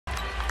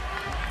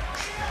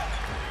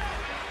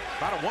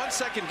About a 1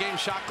 second game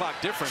shot clock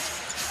difference.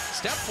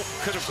 Steph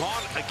could have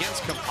gone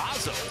against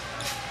Campazzo,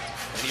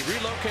 and he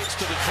relocates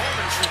to the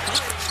corner for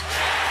three.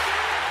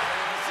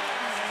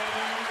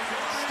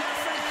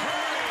 Stephen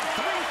Curry,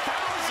 3,000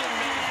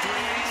 made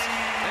threes,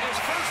 and his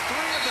first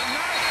three of the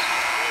night.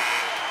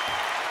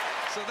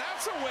 So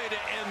that's a way to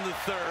end the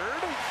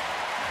third.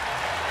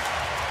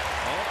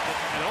 Oh,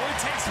 it only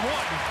takes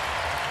one.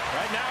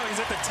 Right now he's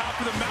at the top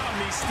of the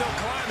mountain. He's still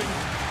climbing.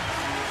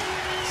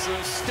 So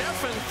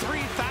Stephen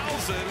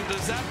 3,000,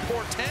 does that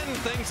portend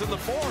things in the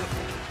fourth?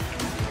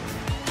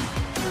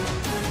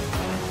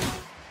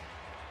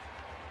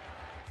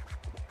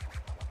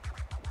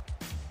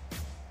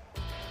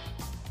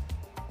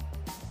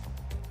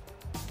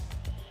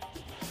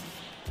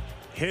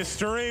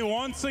 History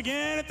once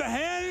again at the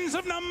hands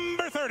of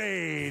number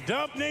 30.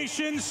 Dub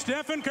Nation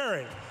Stephen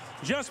Curry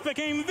just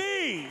became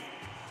the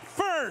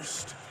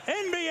first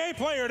NBA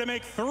player to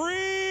make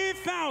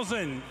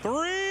 3,000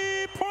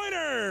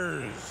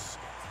 three-pointers.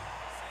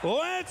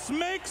 Let's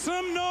make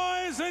some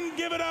noise and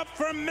give it up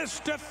for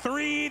Mr.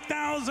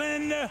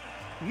 3,000,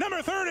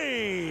 number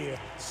 30,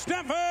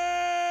 Stephen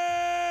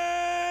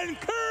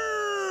Curry.